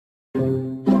Hi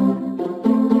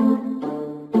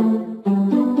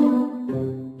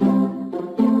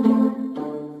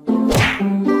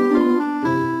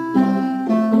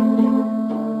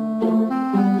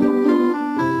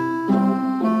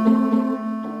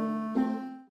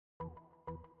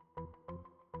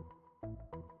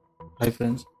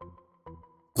friends,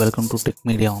 welcome to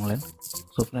Techmediaonline.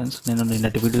 So friends, నేను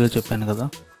నిన్నటి వీడియోలో చెప్పాను కదా,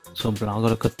 సో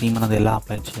బ్లాగర్ యొక్క థీమ్ అనేది ఎలా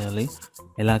అప్లై చేయాలి,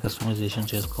 ఎలా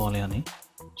కస్టమైజేషన్ చేసుకోవాలి అని.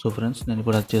 సో ఫ్రెండ్స్, నేను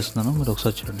ఇప్పుడు అది చేస్తున్నాను, మీరు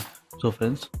ఒకసారి చూడండి. సో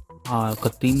ఫ్రెండ్స్, ఆ యొక్క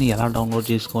థీమ్ని ఎలా డౌన్లోడ్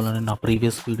చేసుకోవాలని నా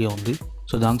ప్రీవియస్ వీడియో ఉంది.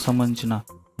 సో దానికి సంబంధించిన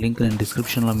లింక్ నేను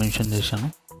డిస్క్రిప్షన్లో మెన్షన్ చేశాను.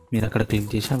 మీరు అక్కడ క్లిక్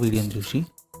చేసి ఆ వీడియోని చూసి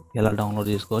ఎలా డౌన్లోడ్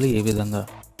చేసుకోవాలి, ఏ విధంగా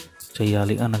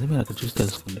చేయాలి అన్నది మీరు అక్కడ చూసి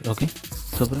తెలుసుకోండి. ఓకే,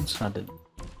 సో ఫ్రెండ్స్ స్టార్ట్ అయింది.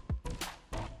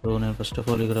 సో నేను ఫస్ట్ ఆఫ్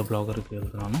ఆల్ ఇక్కడ బ్లాగర్కి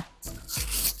వెళ్తున్నాను.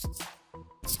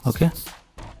 Okay,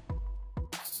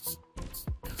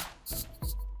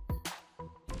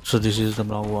 so this is the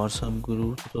blog WhatsApp Guru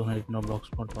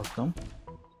 2018blogspot.com.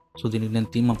 So దీనికి నేను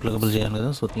థీమ్ అప్లికబుల్ చేయాలి కదా,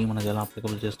 సో థీమ్ అనేది ఎలా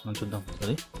అప్లికబుల్ చేస్తున్నాను చూద్దాం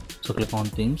ఒకసారి. So click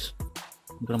on themes.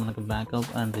 ఇక్కడ మనకి బ్యాకప్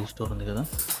అండ్ రీస్టోర్ ఉంది కదా,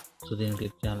 సో దీన్ని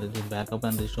క్లిక్ చేయాలి. దీని బ్యాకప్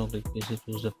అండ్ రీస్టోర్ క్లిక్ చేసి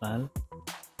choose the file,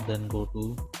 then go to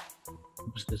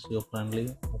SEO friendly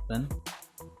open.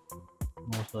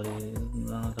 Sorry,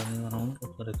 దాన్ని మనం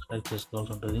ఒకసారి ఎక్స్ట్రాక్ట్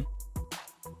చేసుకోవాల్సి ఉంటుంది.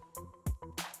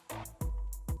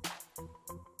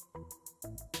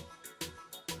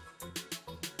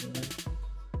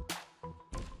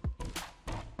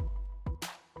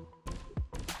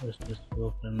 SEO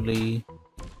friendly,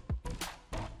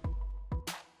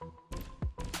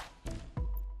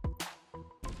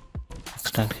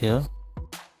 extract here.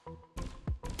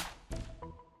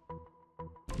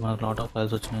 మనకు లాట్ ఆఫ్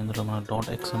ఫైల్స్ వచ్చినాయి. ఇందులో మన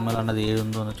 .xml అన్నది ఏది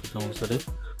ఉందో అని చూద్దాం ఒకసారి.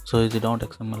 సో ఇది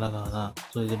 .xml కాదా,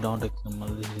 సో ఇది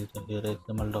 .xml,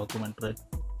 XML డాక్యుమెంట్ రైట్.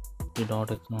 ఈ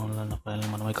 .xml అన్న ఫైల్ని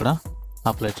మనం ఇక్కడ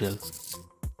అప్లై చేయాలి.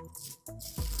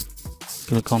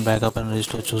 Click on backup and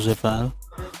restore, choose A file,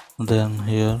 then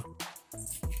here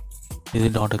ఇది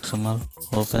 .xml,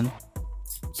 ఓపెన్,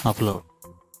 అప్లోడ్.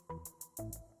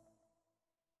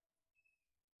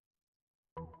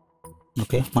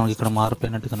 ఓకే, మనకి ఇక్కడ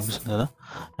మారిపోయినట్టు కనిపిస్తుంది కదా.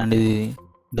 అండ్ ఇది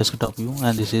desktop view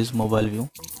and this is mobile view.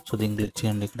 So దీన్ని క్లిక్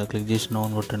చేయండి. ఇక్కడ క్లిక్ చేసి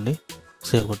నోన్ కొట్టండి,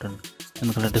 సేవ్ కొట్టండి.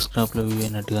 ఎందుకంటే డెస్క్టాప్లో వ్యూ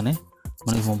అయినట్టుగానే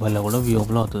మనకి మొబైల్లో కూడా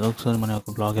వ్యూబుల్ అవుతుంది. ఒకసారి మన యొక్క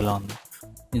బ్లాగ్ ఎలా ఉంది,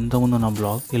 ఇంతకుముందు ఉన్న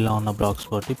బ్లాగ్ ఇలా ఉన్న బ్లాగ్స్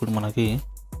బట్టి ఇప్పుడు మనకి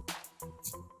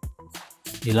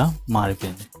ఇలా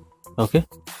మారిపోయింది. ఓకే,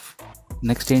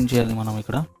 నెక్స్ట్ ఏం చేయాలి, మనం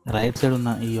ఇక్కడ రైట్ సైడ్ ఉన్న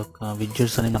ఈ యొక్క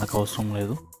విడ్జెట్స్ అని మనకు అవసరం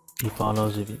లేదు. ఈ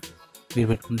ఫాలోవర్స్ ఇవి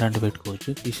పెట్టుకుంటే అంటే పెట్టుకోవచ్చు,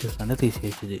 తీసేస్తే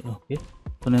తీసేయచ్చు ఇది. ఓకే,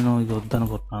 సో నేను ఇది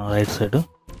వద్దనుకుంటున్నాను రైట్ సైడ్.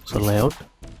 సో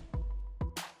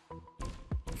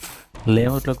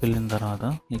లేఅవుట్లోకి వెళ్ళిన తర్వాత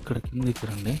ఇక్కడ కిందికి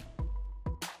రండి.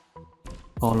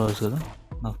 ఫాలోవర్స్ కదా,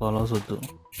 నాకు ఫాలోవర్స్ వద్దు.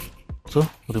 So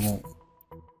remove.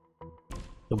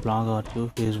 Blog arch,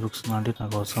 Facebooks లాంటివి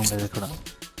నాకు అవసరం లేదు ఇక్కడ.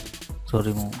 So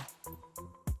remove.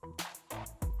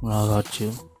 Blog arch,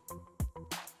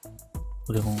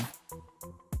 remove.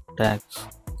 Tags,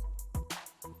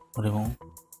 remove.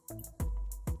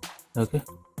 Okay,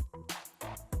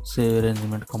 save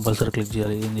arrangement compulsory click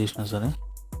చేయాలి ఏం చేసినా సరే.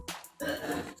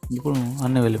 ఇప్పుడు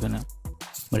అన్నీ వెళ్ళిపోయినాయి.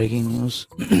 బ్రేకింగ్ న్యూస్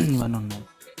ఇవన్నీ ఉన్నాయి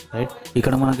రైట్.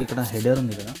 ఇక్కడ మనకి హెడర్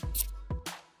ఉంది కదా,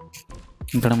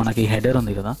 హెడర్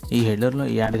ఉంది కదా, ఈ హెడర్లో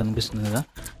ఈ యాడ్ కనిపిస్తుంది కదా.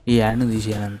 ఈ యాడ్ని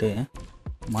తీసేయాలంటే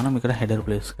మనం ఇక్కడ హెడర్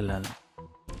ప్లేస్కి వెళ్ళాలి.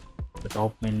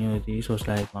 టాప్ మెన్యూ ఇది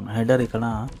సోషల్ ఐకాన్. హెడర్ ఇక్కడ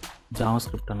జావా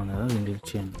స్క్రిప్ట్ అని ఉంది కదా, దీన్ని క్లిక్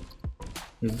చేయండి.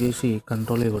 క్లిక్ చేసి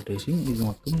కంట్రోల్ కొట్టేసి ఇది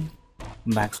మొత్తం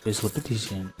బ్యాక్ స్పేస్ కొట్టి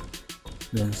తీసేయండి.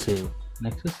 Then save.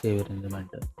 Next save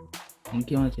arrangement.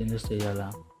 ఇంకేమైనా చేంజెస్ చేయాలా,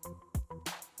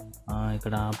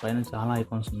 ఇక్కడ పైన చాలా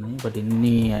ఐకాన్స్ ఉన్నాయి, బట్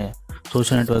ఇన్ని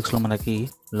సోషల్ నెట్వర్క్స్లో మనకి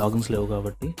లాగిన్స్ లేవు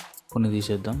కాబట్టి కొన్ని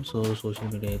తీసేద్దాం. So social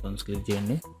media icons click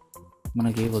చేయండి.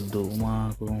 మనకి వద్దు,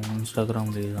 మాకు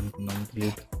ఇన్స్టాగ్రామ్ లేదు అనుకుందాం,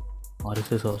 డిలీట్.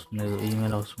 RSS అవసరం లేదు,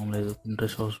 ఈమెయిల్ అవసరం లేదు,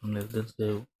 ఇంట్రెస్ట్ అవసరం లేదు. Then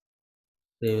save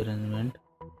arrangement,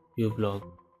 view blog.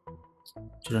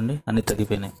 చూడండి అన్నీ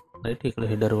తగ్గిపోయినాయి రైట్. ఇక్కడ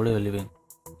హెడర్ కూడా వెళ్ళిపోయింది.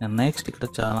 అండ్ నెక్స్ట్ ఇక్కడ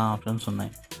చాలా ఆప్షన్స్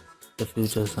ఉన్నాయి,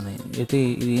 ఫ్యూచర్స్ అని. అయితే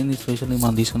ఇది ఏంది స్పెషల్లీ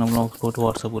మనం తీసుకున్న బ్లాగ్ ఫోటో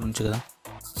వాట్సాప్ గురించి కదా.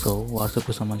 సో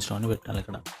వాట్సాప్కి సంబంధించినవన్నీ పెట్టాలి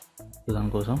ఇక్కడ. సో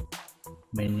దానికోసం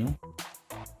మెన్యూ,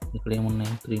 ఇక్కడ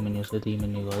ఏమున్నాయి 3 మెన్యూస్. అయితే ఈ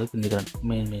మెన్యూ కాదు, కిందికి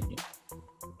మెయిన్ మెన్యూ,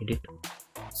 ఎడిట్.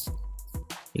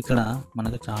 ఇక్కడ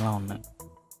మనకి చాలా ఉన్నాయి.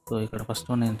 సో ఇక్కడ ఫస్ట్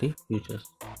వన్ ఏంటి, ఫ్యూచర్స్.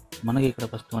 మనకి ఇక్కడ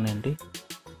ఫస్ట్ వన్ ఏంటి,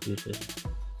 ఫ్యూచర్స్.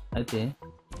 అయితే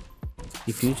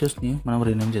ఈ ఫ్యూచర్స్ని మనం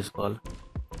రీనేమ్ చేసుకోవాలి.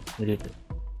 ఎడిట్,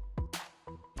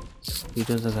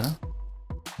 ఫీచర్స్ దగ్గర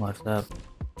వాట్సాప్.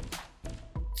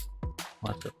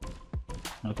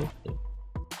 ఓకే,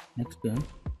 నెక్స్ట్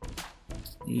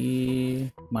ఈ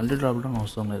మల్టీ డ్రాప్ డౌన్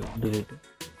అవసరం లేదు, డిలీట్.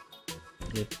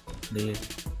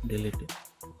 delete.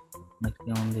 నెక్స్ట్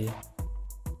ఏముంది,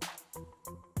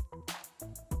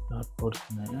 షార్ట్ కోడ్స్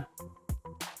ఉన్నాయి.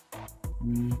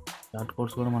 షార్ట్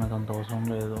కోడ్స్ కూడా మనకు అంత అవసరం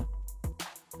లేదు.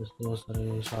 జస్ట్ ఒకసారి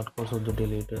షార్ట్ కోడ్స్ వద్దు,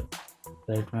 డిలీట్.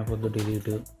 రైట్ మ్యాప్ వద్దు,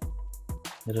 డిలీట్.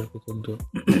 ఎర్రర్ పిక్ వద్దు.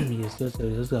 ఎస్క్యూఎల్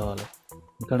సర్వీసెస్ కావాలి.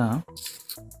 ఇక్కడ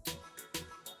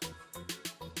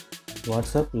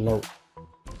వాట్సాప్ లవ్.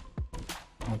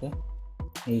 ఓకే,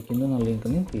 ఈ కింద నా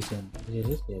లింక్ని తీసేయండి,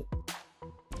 తీసేసి సేవ్.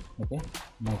 ఓకే,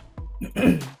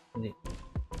 ఇది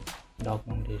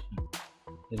డాక్యుమెంటేషన్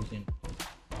తెలిసింది.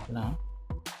 ఇక్కడ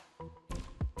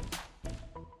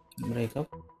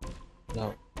బ్రేకప్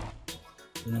లవ్,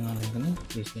 కింద నా లింక్ని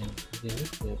తీసేయండి, తీసేసి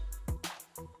సేవ్.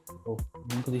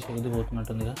 లింక్ తీసేది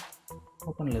పోతున్నట్టుందిగా,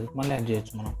 ఓపెన్ లేదు, మళ్ళీ యాడ్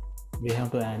చేయొచ్చు మనం. We have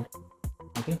to add.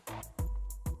 Okay,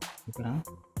 ఇక్కడ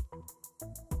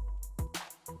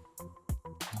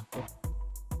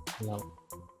లవ్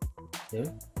సేవ్.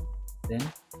 దెన్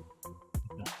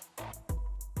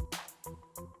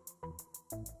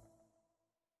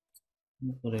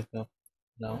ఇక్కడ బ్రేకప్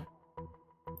లవ్.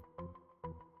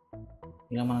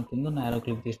 ఇలా మనం కింద ఉన్న యారో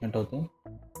క్లిక్ చేసినట్టు అవుతే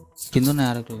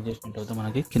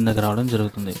మనకి కిందకి రావడం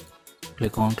జరుగుతుంది.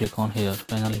 Click on here,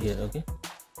 final here. Okay,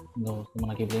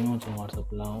 మనకి ఇప్పుడు ఏమి వచ్చింది,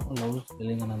 వాట్సాప్ లవ్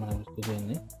స్పెల్లింగ్ అనేది మనకి మిస్టేక్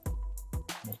అయింది.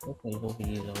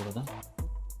 లవ్ కదా,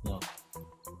 love.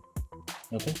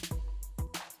 Okay,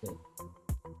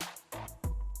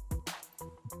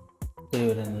 save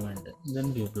arrangement, then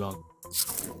view blog.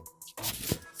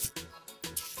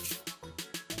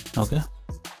 Okay,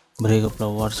 breakup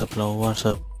love,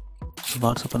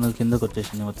 WhatsApp అనేది కిందకు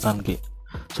వచ్చేసింది మొత్తానికి.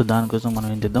 సో దానికోసం మనం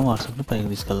ఏం చేద్దాం, వాట్సాప్ని పైకి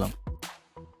తీసుకెళ్దాం.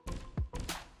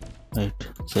 Right,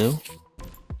 save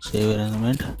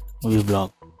arrangement, view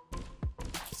blog.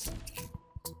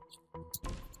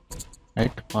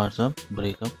 Right, WhatsApp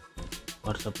breakup.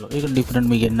 వాట్సాప్లో ఇక్కడ డిఫరెంట్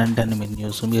మీకు ఏంటంటే అన్ని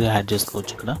మెన్యూస్ మీరు యాడ్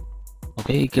చేసుకోవచ్చు ఇక్కడ.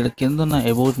 ఓకే, ఇక్కడ కింద ఉన్న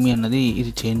అబౌట్ మీ అన్నది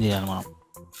ఇది చేంజ్ చేయాలి మనం.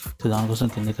 సో దానికోసం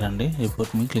కిందకి రండి,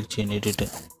 అబౌట్ మీ క్లిక్ చేయండి, ఎడిట్.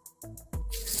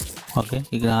 ఓకే,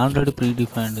 ఇక్కడ ఆల్రెడీ ప్రీ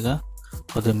డిఫైన్డ్గా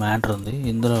కొద్ది మ్యాటర్ ఉంది.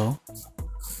 ఇందులో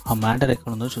ఆ మ్యాటర్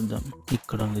ఎక్కడ ఉందో చూద్దాం.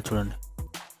 ఇక్కడ ఉంది చూడండి.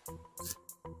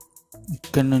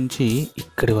 ఇక్కడి నుంచి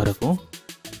ఇక్కడి వరకు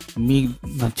మీకు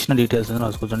నచ్చిన డీటెయిల్స్ అని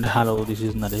రాసుకోవచ్చు. Hello, this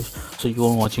is Naresh. So you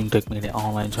are watching tech media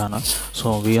online channel. So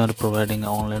we are providing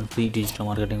online free digital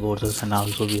marketing courses and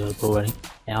also we are providing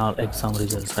all exam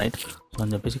results, right. So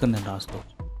అని చెప్పేసి ఇక్కడ నేను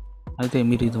రాసుకోవచ్చు. అయితే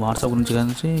మీరు ఇది వాట్సాప్ గురించి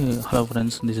కలిసి, hello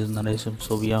friends, this is Naresh.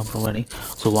 So we are providing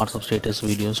WhatsApp status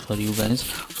videos for you guys.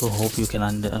 So hope you can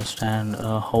understand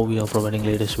how we are providing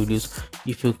latest videos.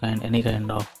 If you can any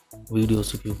kind of videos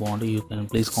if you want, you can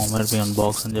please comment me on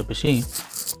box అని చెప్పేసి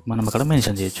మనం అక్కడ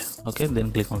mention చేయొచ్చు. Okay, then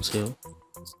click on save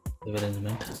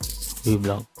arrangement, view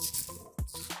blog.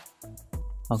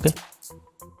 Okay,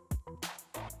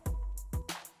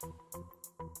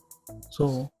 so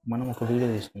మనం ఒక video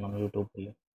తీసుకున్నాం యూట్యూబ్కి.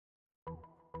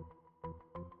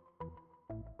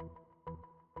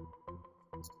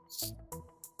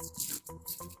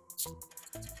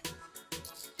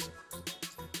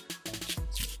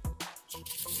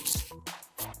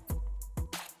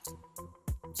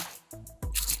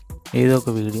 ఏదో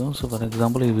ఒక వీడియో. సో ఫర్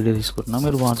ఎగ్జాంపుల్ ఈ వీడియో తీసుకుంటున్నా,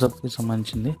 మీరు వాట్సాప్కి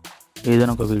సంబంధించింది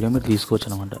ఏదైనా ఒక వీడియో మీరు తీసుకోవచ్చు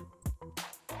అనమాట.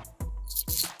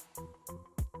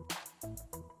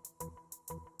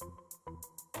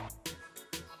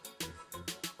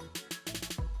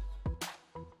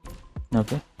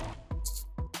 ఓకే,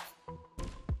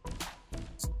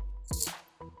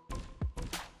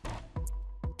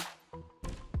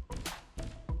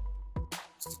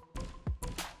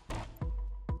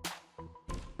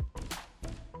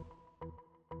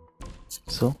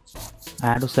 సో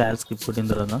యాడ్ శాల్స్ క్లిక్ కొట్టిన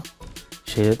తర్వాత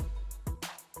షేర్,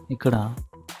 ఇక్కడ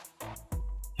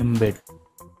ఎంబెడ్.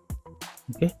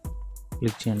 ఓకే,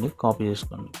 క్లిక్ చేయండి, కాపీ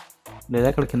చేసుకోండి, లేదా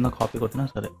ఇక్కడ కింద కాపీ కొట్టినా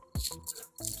సరే.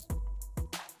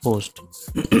 పోస్ట్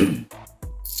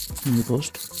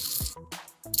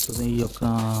సో ఈ యొక్క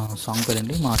సాంగ్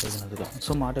పేరండి మాట వినట్టుగా.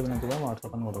 సో మాట వినట్టుగా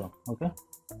వాట్సాప్ అని కొడదాం. Okay,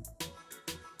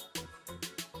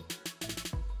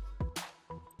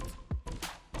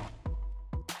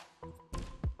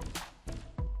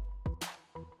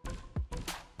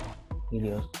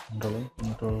 videos control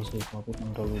copy,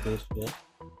 control paste.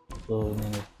 So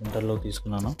నేను ఇంటర్లో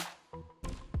తీసుకున్నాను.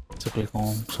 So click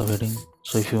on సబ్హెడింగ్.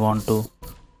 So if you want to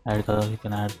add colour, you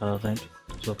can add colour, right.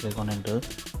 So click on enter,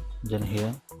 then here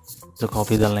so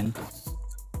copy the link.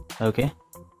 Okay,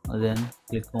 then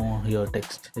click on your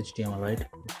text HTML, right,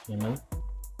 HTML.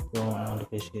 So I want to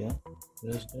paste here,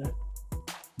 paste it,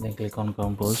 then click on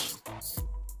compose.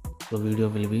 So video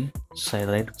will be side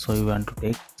right, so you want to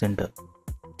take center.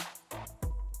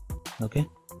 Okay,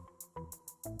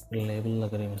 label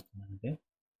laga em istunnante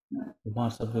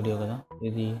WhatsApp video కదా,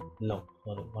 ఇది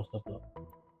వాట్సాప్లో.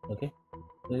 Okay,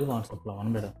 ఇది వాట్సాప్లో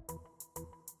అని పెడదాం.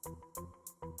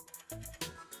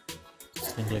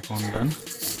 Click on done,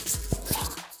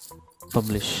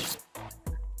 publish.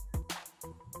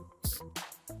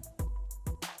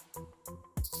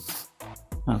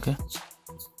 Okay,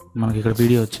 మనకి ఇక్కడ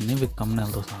video వచ్చింది విత్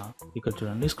thumbnailతో సహా. ఇక్కడ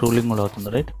చూడండి స్క్రోలింగ్ కూడా అవుతుంది,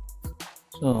 రైట్?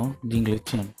 సో దీన్ని క్లిక్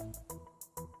చేయండి.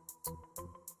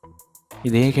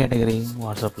 ఇదే కేటగిరీ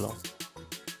వాట్సాప్లో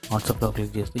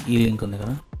క్లిక్ చేస్తే ఈ లింక్ ఉంది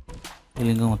కదా, ఈ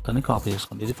లింక్ మొత్తాన్ని కాపీ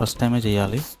చేసుకోండి. ఇది ఫస్ట్ టైమే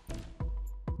చేయాలి.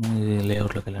 ఇది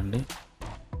లేఅవుట్లోకి వెళ్ళండి.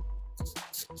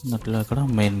 అట్లా ఇక్కడ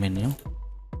మెయిన్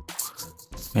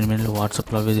మెనూలో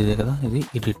వాట్సాప్లో అవి ఇదే కదా, ఇది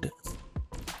ఎడిట్.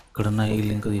 ఇక్కడున్న ఈ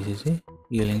లింక్ తీసేసి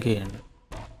ఈ లింక్ వేయండి.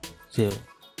 Save,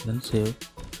 then save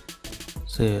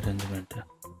arrangement,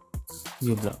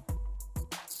 view blog.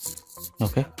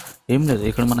 Okay, ఏం లేదు,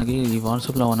 ఇక్కడ మనకి ఈ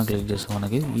వాట్సాప్లో మనం క్లిక్ చేస్తే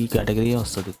మనకి ఈ కేటగిరీ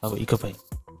వస్తుంది. ఇకపై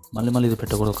మళ్ళీ ఇది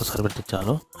పెట్టకూడదు, ఒకసారి పెట్టి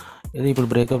చాలు. ఇది ఇప్పుడు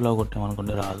బ్రేకప్లో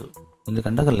కొట్టామనుకుంటే రాదు,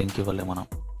 ఎందుకంటే అక్కడ లింక్ ఇవ్వలేదు మనం.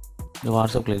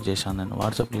 వాట్సాప్ క్లిక్ చేశాను నేను,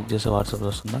 వాట్సాప్ క్లిక్ చేస్తే వాట్సాప్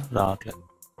వస్తుందా? రావట్లేదు,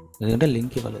 ఎందుకంటే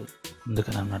లింక్ ఇవ్వలేదు,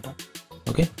 అందుకని అన్నమాట.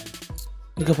 ఓకే,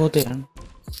 ఇకపోతే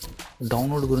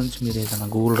డౌన్లోడ్ గురించి మీరు ఏదైనా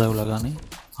గూగుల్ డ్రైవ్లో కానీ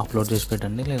అప్లోడ్ చేసి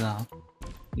పెట్టండి, లేదా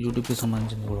యూట్యూబ్కి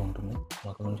సంబంధించింది కూడా ఉంటుంది,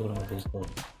 అక్కడ నుంచి కూడా మీరు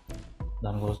తీసుకోవచ్చు.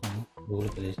 దానికోసం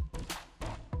గూగుల్కి వెళ్ళేసి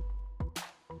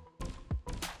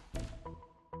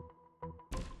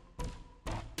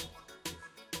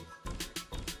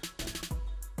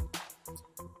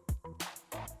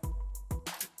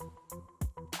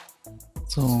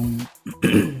so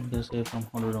save from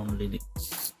how to download ఇది.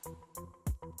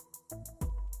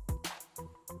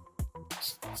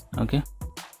 ఓకే,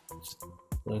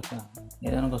 సో ఇక్కడ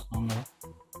ఏదైనా ఒక సాంగ్ కదా,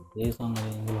 ఏ సాంగ్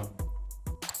అది ఇందులో ఉంది.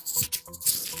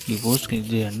 ఈ పోస్ట్ క్లిక్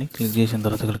చేయండి. క్లిక్ చేసిన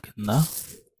తర్వాత ఇక్కడ కింద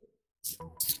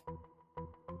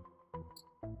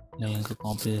లింక్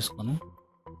కాపీ చేసుకొని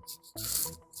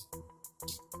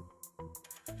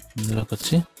ఇందులోకి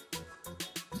వచ్చి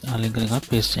ఆ లింక్ ఇంకా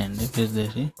పేస్ట్ చేయండి. పేస్ట్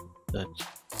చేసి సెర్చ్.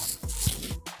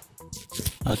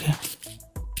 ఓకే,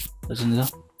 వచ్చిందిగా,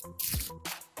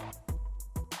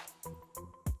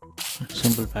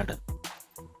 సింపుల్ ప్యాటర్న్.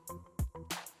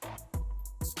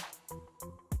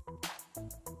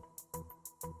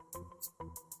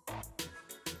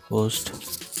 పోస్ట్,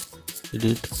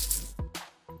 ఎడిట్,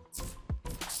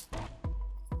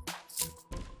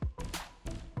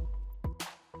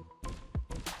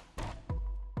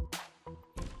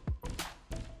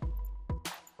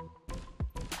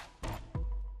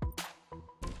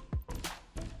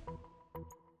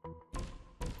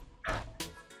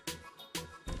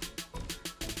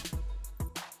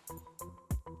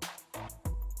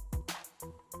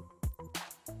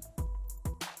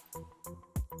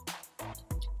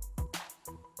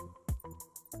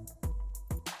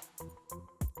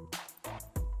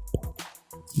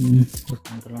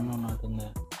 సెంటర్లోనే ఉన్నట్టుంది.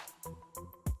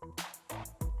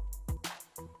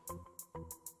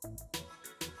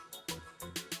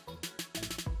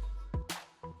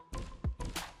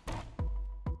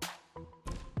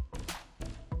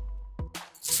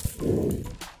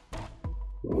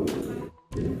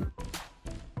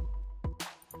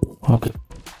 ఓకే,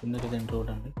 కిందకి ఎంటర్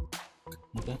అండి.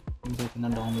 ఓకే, ఇంకా కింద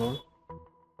డౌన్లోడ్.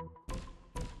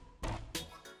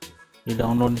 ఈ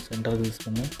డౌన్లోడ్ని సెంటర్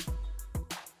తీసుకుని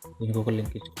దీనికి ఒక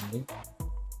లింక్ ఇచ్చుకోండి.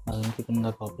 ఆ లింక్ కింద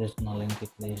కాపీ చేసుకున్న లింక్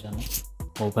ఇక్కడ చేశాను.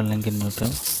 Open link in new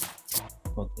tab.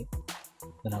 Okay,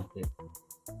 then update,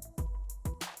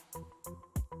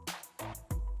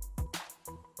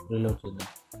 reload చేద్దాం.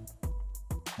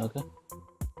 ఓకే,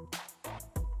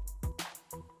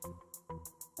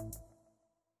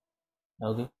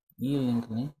 ఓకే, ఈ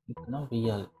లింక్ని ఇక్కడ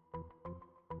వేయాలి.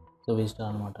 సో వేస్ట్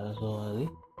అనమాట. సో అది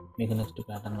మీకు నెక్స్ట్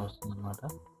ప్యాటర్న్లో వస్తుంది అనమాట.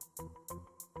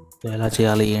 సో ఎలా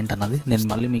చేయాలి ఏంటన్నది నేను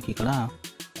మళ్ళీ మీకు ఇక్కడ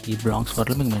ఈ బ్లాగ్స్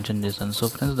పట్ల మీకు మెన్షన్ చేశాను. సో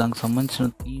ఫ్రెండ్స్, దానికి సంబంధించిన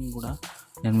థీమ్ కూడా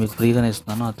నేను మీకు ఫ్రీగానే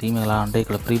ఇస్తున్నాను. ఆ థీమ్ ఎలా అంటే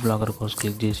ఇక్కడ ఫ్రీ బ్లాగర్ కోర్స్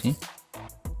క్లిక్ చేసి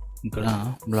ఇక్కడ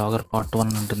బ్లాగర్ పార్ట్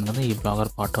 1 ఉంటుంది కదా, ఈ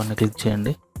బ్లాగర్ పార్ట్ 1ని క్లిక్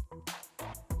చేయండి.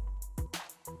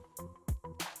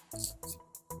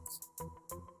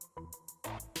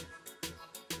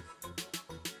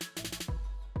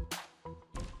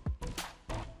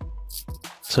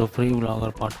 So free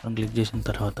blogger part 1 click చేసిన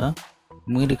తర్వాత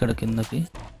మీరు ఇక్కడ కిందకి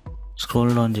స్క్రోల్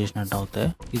డౌన్ చేసినట్టు అవుతాయి.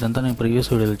 ఇదంతా నేను ప్రీవియస్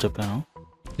వీడియోలో చెప్పాను.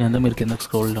 ఇదంతా మీరు కిందకి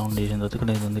స్క్రోల్ డౌన్ చేసిన తర్వాత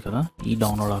ఇక్కడ ఇది ఉంది కదా, ఈ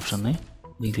డౌన్లోడ్ ఆప్షన్ని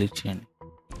దీన్ని క్లిక్ చేయండి.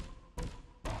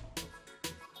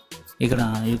 ఇక్కడ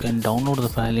you can download the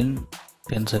file in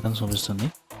 10 seconds చూపిస్తుంది.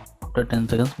 ఆఫ్టర్ 10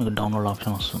 seconds మీకు డౌన్లోడ్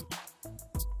ఆప్షన్ వస్తుంది.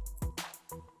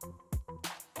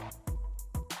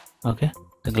 Okay,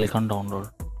 then click on download.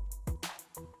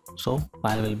 So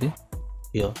file will be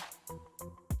here.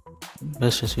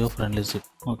 Best SEO friendly zip.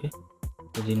 Okay,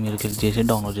 so దీన్ని మీరు క్లిక్ చేసి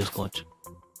డౌన్లోడ్ చేసుకోవచ్చు.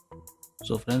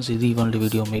 సో ఫ్రెండ్స్, ఇది ఇవాళ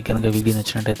video. మీకు కనుక వీడియో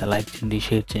నచ్చినట్టయితే లైక్ చేయండి,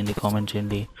 షేర్ చేయండి, కామెంట్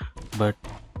చేయండి, బట్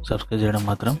సబ్స్క్రైబ్ చేయడం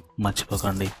మాత్రం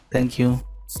మర్చిపోకండి. Thank you.